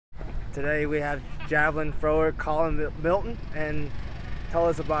Today we have javelin thrower Collin Milton, and tell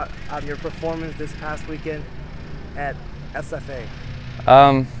us about your performance this past weekend at SFA.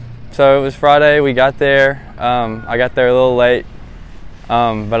 So it was Friday. We got there. I got there a little late,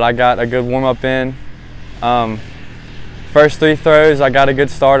 but I got a good warm-up in. First 3 throws, I got a good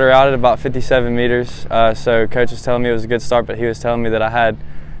starter out at about 57 meters. So coach was telling me it was a good start, but he was telling me that I had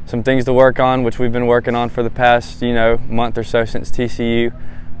some things to work on, which we've been working on for the past, month or so since TCU.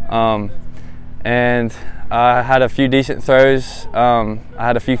 And I had a few decent throws. I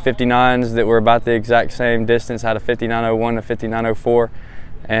had a few 59s that were about the exact same distance. I had a 59.01, a 59.04,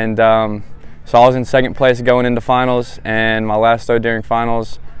 and so I was in second place going into finals. And my last throw during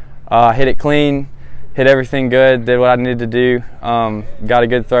finals, hit it clean, hit everything good, did what I needed to do. Got a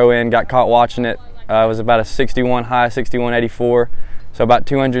good throw in, got caught watching it. It was about a 61 high, 61.84. So about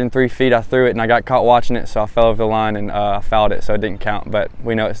 203 feet I threw it, and I got caught watching it, so I fell over the line and I fouled it, so it didn't count, but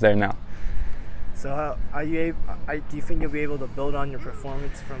we know it's there now. So do you think you'll be able to build on your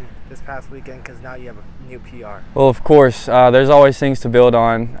performance from this past weekend, because now you have a new PR? Well, of course, there's always things to build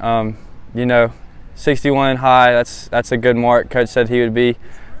on. 61 high, that's a good mark. Coach said he would be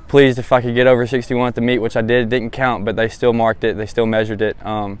pleased if I could get over 61 at the meet, which I did. It didn't count, but they still marked it, they still measured it.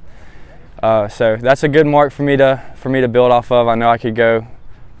 So that's a good mark for me to build off of. I know I could go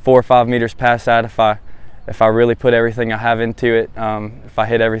 4 or 5 meters past that if I really put everything I have into it. If I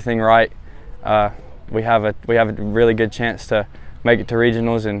hit everything right, we have a really good chance to make it to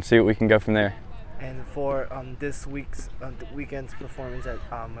regionals and see what we can go from there. And for this weekend's performance at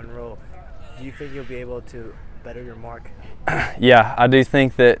Monroe, do you think you'll be able to better your mark? Yeah, I do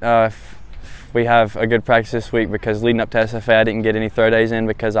think that if we have a good practice this week, because leading up to SFA I didn't get any throw days in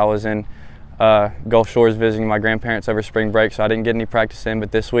because I was in Gulf Shores visiting my grandparents over spring break, so I didn't get any practice in.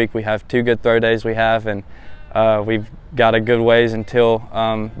 But this week we have 2 good throw days and we've got a good ways until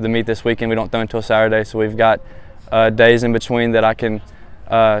the meet this weekend. We don't throw until Saturday, so we've got days in between that I can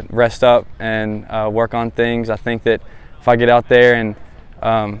rest up and work on things. I think that if I get out there and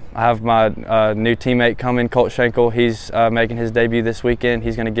I have my new teammate coming, Colt Schenkel. He's making his debut this weekend.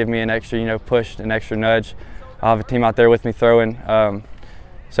 He's going to give me an extra, push, an extra nudge. I'll have a team out there with me throwing,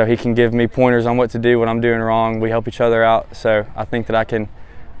 so he can give me pointers on what to do, what I'm doing wrong. We help each other out, so I think that I can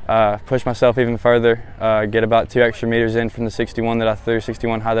push myself even further, get about 2 extra meters in from the 61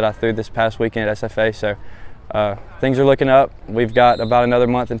 high that I threw this past weekend at SFA. So things are looking up. We've got about another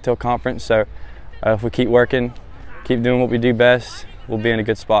month until conference, so if we keep working, keep doing what we do best, we'll be in a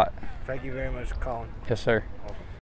good spot. Thank you very much, Collin. Yes, sir.